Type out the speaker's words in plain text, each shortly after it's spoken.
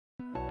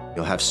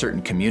You'll have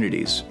certain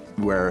communities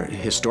where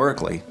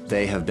historically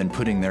they have been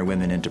putting their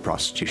women into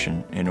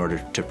prostitution in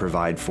order to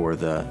provide for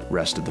the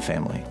rest of the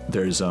family.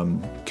 There's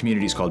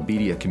communities called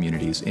Bedia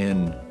communities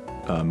in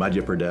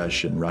Madhya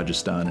Pradesh and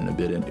Rajasthan and a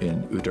bit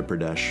in Uttar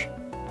Pradesh,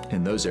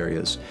 in those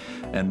areas.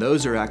 And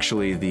those are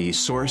actually the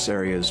source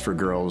areas for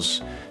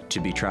girls to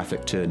be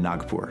trafficked to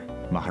Nagpur,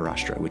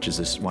 Maharashtra, which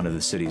is one of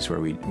the cities where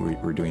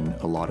we're doing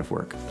a lot of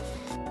work.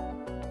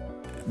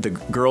 The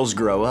girls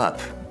grow up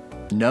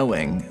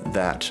knowing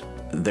that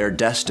they're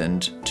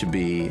destined to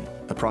be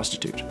a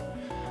prostitute.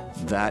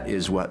 That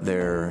is what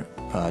they're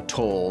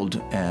told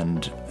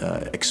and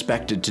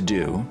expected to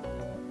do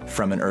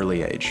from an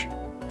early age.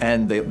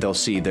 And they'll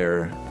see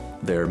their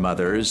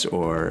mothers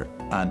or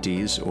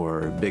aunties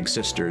or big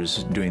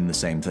sisters doing the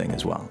same thing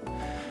as well.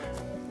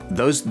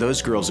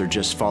 Those girls are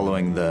just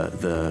following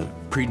the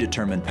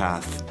predetermined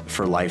path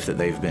for life that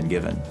they've been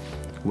given.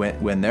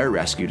 When they're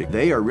rescued,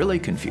 they are really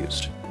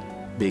confused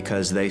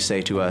because they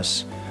say to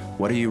us,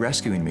 "What are you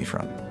rescuing me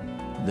from?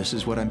 This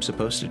is what I'm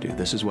supposed to do.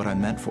 This is what I'm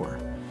meant for.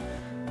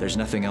 There's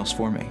nothing else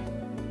for me.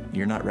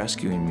 You're not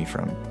rescuing me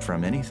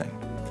from anything."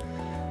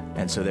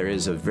 And so there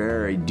is a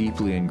very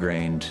deeply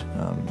ingrained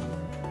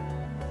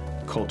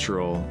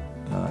cultural,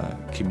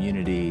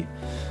 community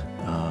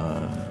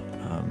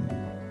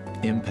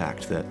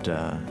impact that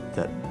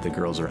the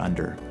girls are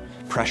under,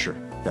 pressure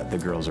that the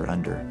girls are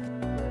under.